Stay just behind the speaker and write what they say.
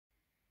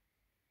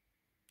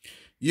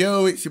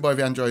Yo, it's your boy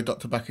the Android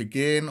Doctor back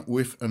again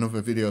with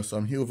another video. So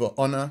I'm here with the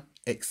Homor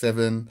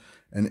X7,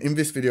 and in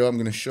this video I'm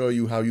going to show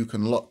you how you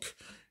can lock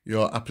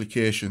your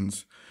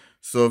applications.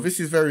 So this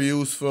is very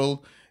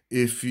useful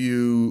if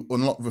you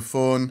unlock the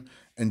phone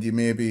and you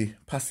maybe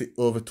pass it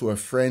over to a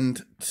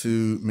friend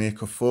to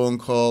make a phone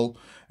call,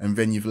 and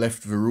then you've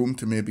left the room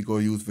to maybe go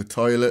use the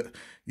toilet.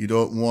 You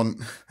don't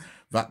want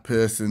that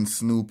person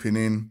snooping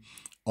in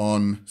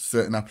on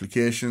certain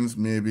applications,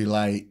 maybe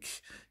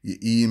like your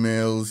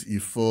emails,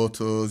 your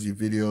photos, your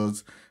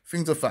videos,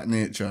 things of that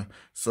nature.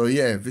 So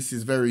yeah, this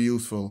is very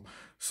useful.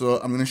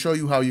 So I'm going to show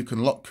you how you can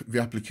lock the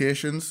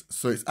applications.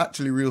 So it's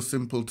actually real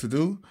simple to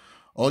do.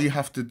 All you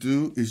have to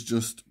do is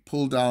just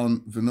pull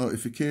down the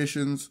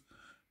notifications,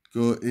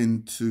 go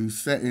into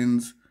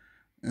settings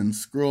and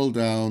scroll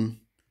down.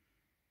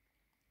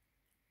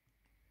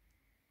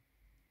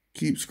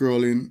 Keep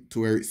scrolling to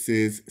where it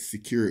says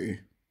security.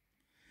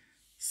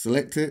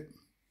 Select it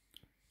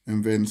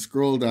and then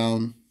scroll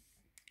down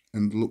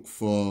and look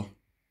for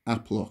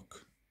App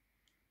Lock.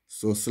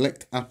 So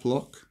select App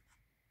Lock.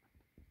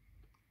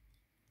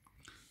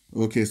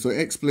 Okay, so it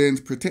explains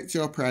protect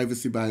your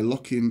privacy by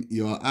locking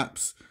your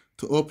apps.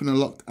 To open a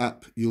locked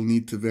app, you'll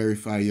need to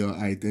verify your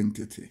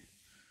identity.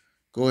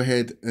 Go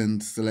ahead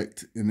and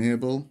select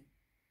Enable.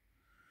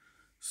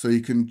 So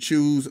you can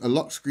choose a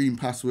lock screen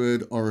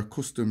password or a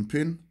custom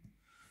PIN.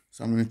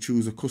 So I'm going to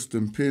choose a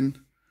custom PIN.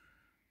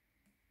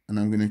 And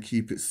I'm going to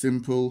keep it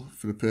simple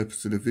for the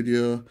purpose of the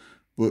video,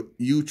 but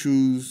you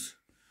choose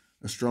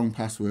a strong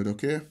password,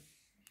 okay?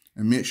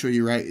 And make sure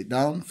you write it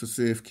down for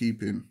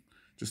safekeeping,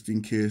 just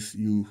in case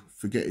you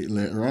forget it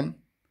later on.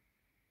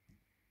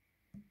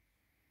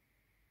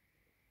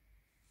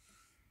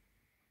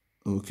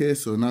 Okay,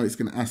 so now it's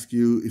going to ask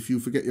you, if you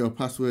forget your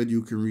password,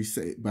 you can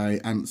reset it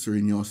by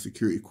answering your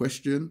security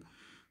question.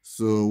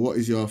 So what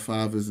is your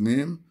father's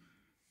name?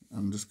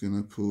 I'm just going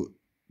to put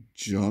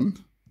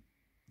John.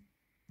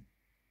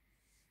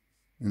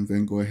 And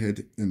then go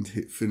ahead and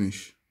hit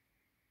finish.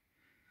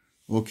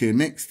 Okay,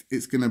 next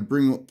it's going to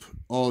bring up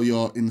all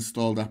your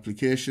installed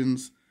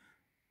applications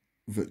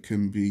that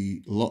can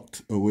be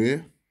locked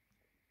away.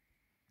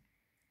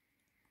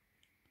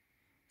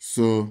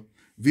 So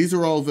these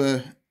are all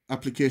the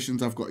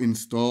applications I've got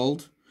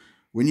installed.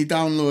 When you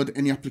download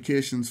any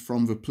applications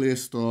from the Play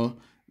Store,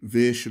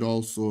 they should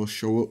also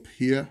show up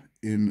here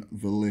in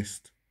the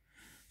list.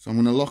 So I'm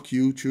going to lock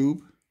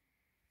YouTube.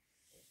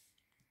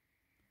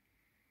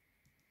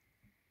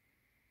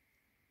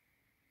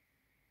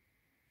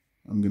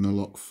 I'm going to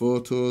lock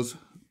photos.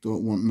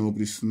 Don't want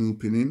nobody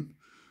snooping in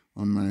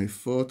on my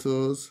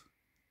photos.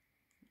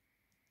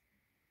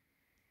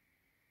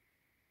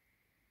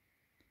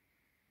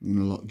 I'm going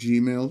to lock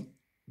Gmail.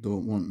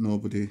 Don't want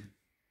nobody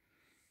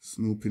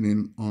snooping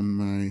in on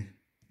my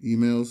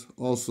emails.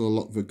 Also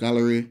lock the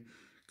gallery,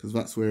 because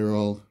that's where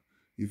all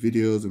your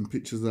videos and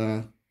pictures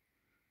are.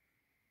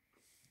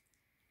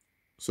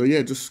 So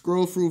yeah, just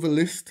scroll through the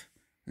list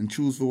and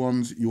choose the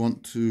ones you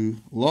want to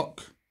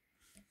lock.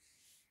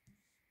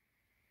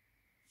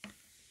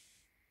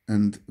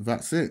 And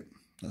that's it.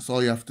 That's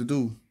all you have to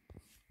do.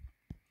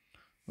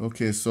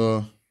 Okay,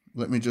 so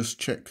let me just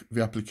check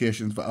the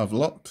applications that I've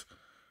locked.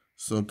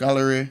 So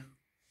gallery.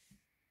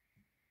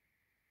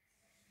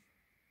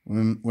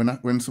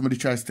 When somebody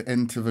tries to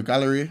enter the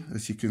gallery,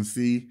 as you can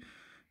see,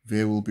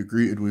 they will be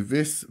greeted with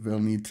this. They'll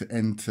need to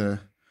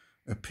enter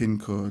a PIN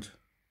code.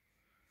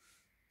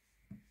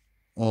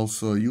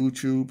 Also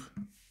YouTube.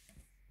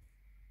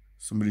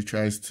 Somebody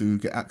tries to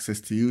get access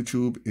to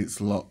YouTube,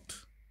 it's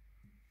locked.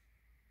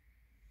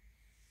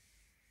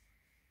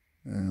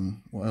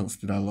 What else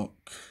did I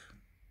lock?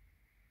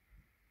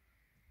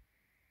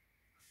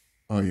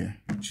 Oh yeah,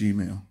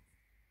 Gmail.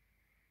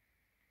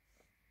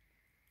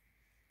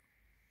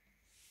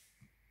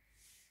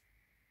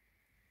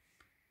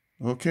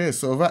 Okay,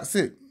 so that's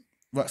it.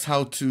 That's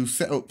how to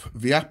set up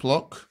the app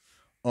lock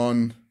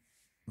on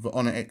the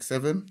Homor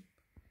X7.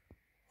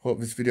 Hope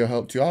this video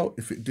helped you out.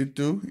 If it did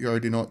do, you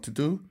already know what to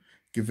do.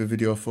 Give the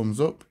video a thumbs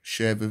up,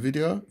 share the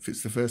video. If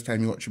it's the first time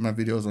you're watching my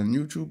videos on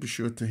YouTube, be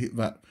sure to hit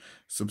that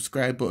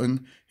subscribe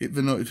button, hit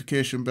the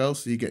notification bell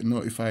so you get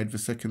notified the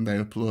second I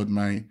upload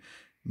my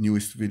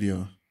newest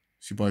video.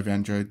 It's your boy the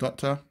Android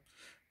Doctor,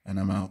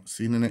 and I'm out.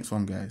 See you in the next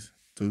one, guys.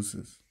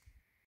 Deuces.